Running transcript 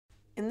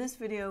In this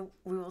video,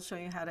 we will show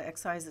you how to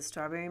excise the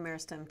strawberry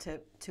meristem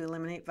tip to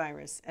eliminate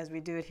virus, as we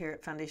do it here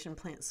at Foundation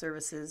Plant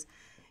Services,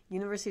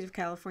 University of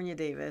California,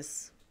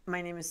 Davis.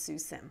 My name is Sue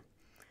Sim.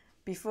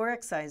 Before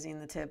excising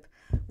the tip,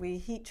 we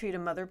heat treat a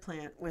mother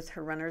plant with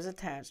her runners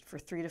attached for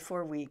 3 to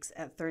 4 weeks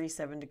at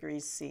 37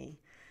 degrees C.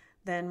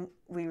 Then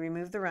we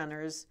remove the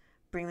runners,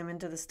 bring them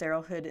into the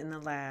sterile hood in the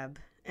lab,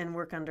 and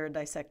work under a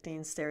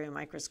dissecting stereo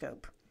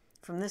microscope.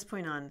 From this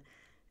point on,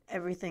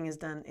 everything is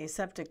done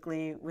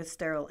aseptically with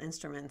sterile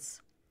instruments.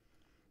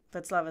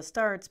 Václava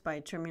starts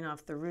by trimming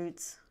off the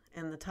roots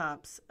and the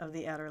tops of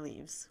the outer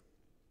leaves.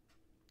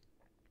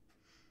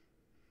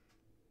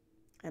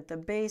 At the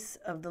base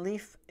of the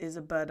leaf is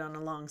a bud on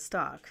a long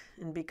stalk,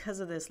 and because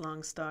of this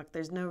long stalk,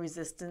 there's no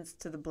resistance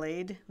to the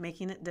blade,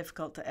 making it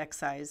difficult to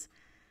excise,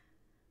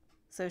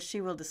 so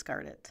she will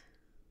discard it.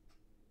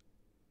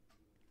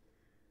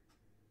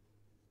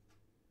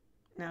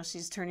 Now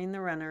she's turning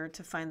the runner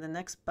to find the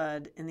next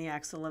bud in the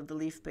axil of the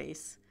leaf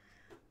base.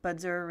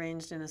 Buds are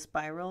arranged in a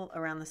spiral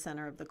around the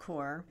center of the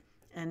core,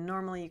 and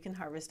normally you can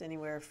harvest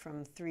anywhere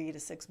from 3 to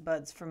 6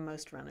 buds from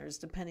most runners,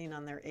 depending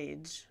on their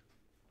age.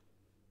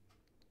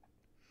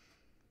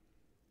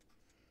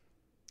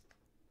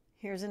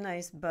 Here's a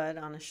nice bud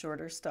on a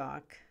shorter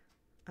stalk.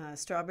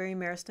 Strawberry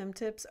meristem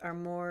tips are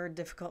more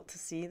difficult to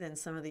see than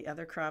some of the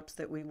other crops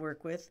that we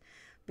work with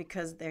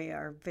because they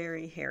are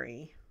very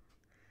hairy.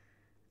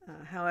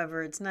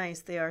 However, it's nice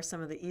they are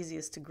some of the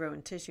easiest to grow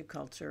in tissue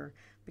culture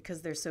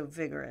because they're so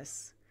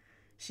vigorous.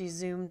 She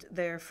zoomed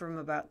there from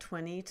about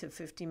 20 to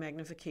 50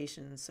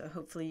 magnification, so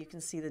hopefully you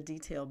can see the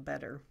detail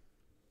better.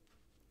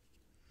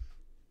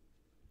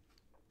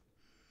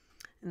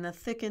 In the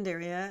thickened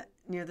area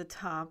near the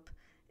top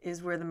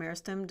is where the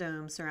meristem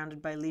dome surrounded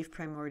by leaf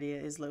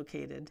primordia is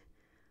located.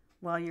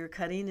 While you're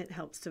cutting, it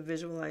helps to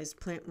visualize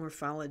plant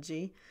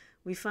morphology.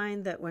 We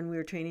find that when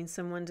we're training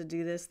someone to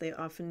do this, they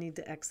often need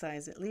to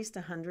excise at least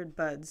 100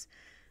 buds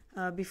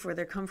before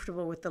they're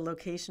comfortable with the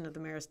location of the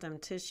meristem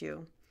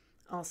tissue.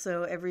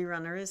 Also, every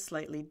runner is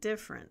slightly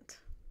different.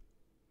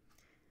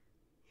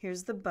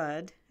 Here's the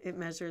bud. It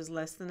measures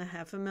less than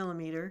 1/2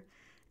 millimeter,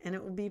 and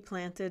it will be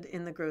planted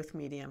in the growth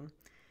medium.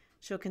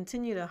 She'll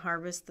continue to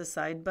harvest the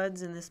side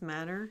buds in this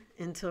manner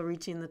until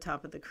reaching the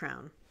top of the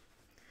crown.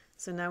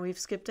 So now we've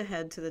skipped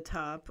ahead to the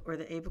top, or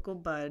the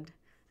apical bud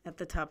at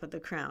the top of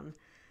the crown.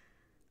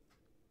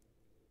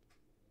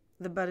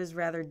 The bud is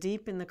rather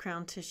deep in the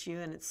crown tissue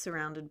and it's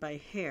surrounded by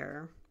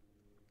hair.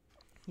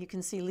 You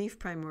can see leaf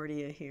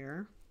primordia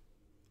here.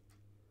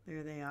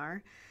 There they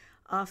are.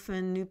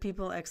 Often new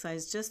people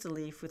excise just a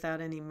leaf without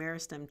any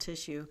meristem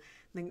tissue.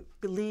 The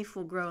leaf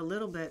will grow a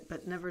little bit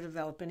but never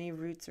develop any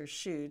roots or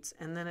shoots,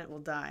 and then it will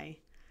die.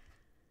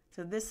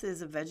 So this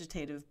is a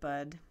vegetative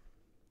bud.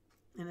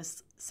 In a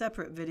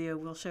separate video,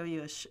 we'll show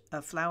you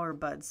a flower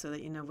bud so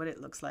that you know what it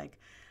looks like.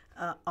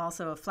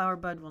 Also, a flower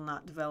bud will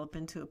not develop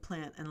into a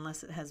plant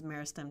unless it has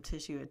meristem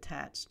tissue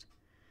attached.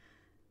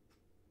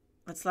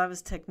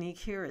 Václava's technique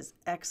here is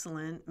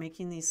excellent.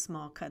 Making these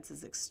small cuts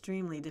is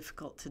extremely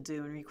difficult to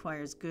do and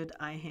requires good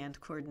eye-hand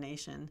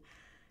coordination.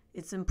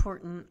 It's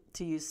important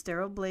to use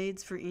sterile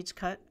blades for each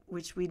cut,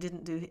 which we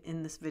didn't do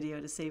in this video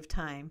to save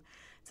time.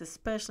 It's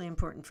especially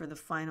important for the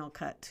final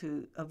cut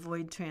to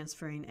avoid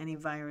transferring any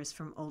virus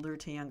from older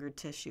to younger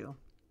tissue.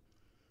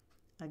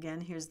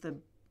 Again, here's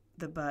the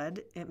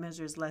bud. It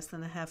measures less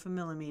than 1/2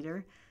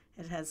 millimeter.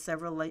 It has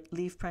several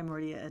leaf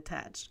primordia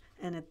attached,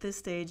 and at this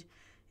stage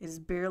it is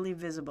barely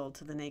visible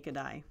to the naked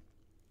eye.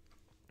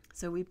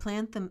 So we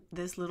plant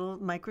this little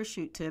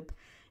microshoot tip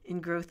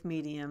in growth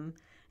medium,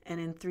 and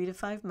in 3 to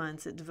 5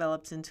 months it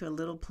develops into a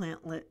little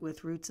plantlet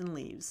with roots and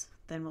leaves.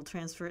 Then we'll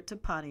transfer it to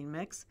potting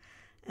mix,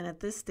 and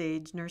at this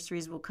stage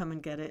nurseries will come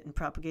and get it and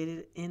propagate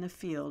it in a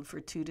field for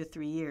 2 to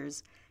 3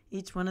 years.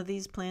 Each one of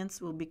these plants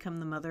will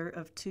become the mother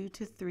of 2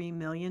 to 3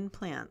 million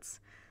plants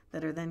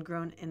that are then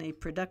grown in a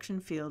production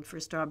field for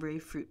strawberry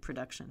fruit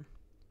production.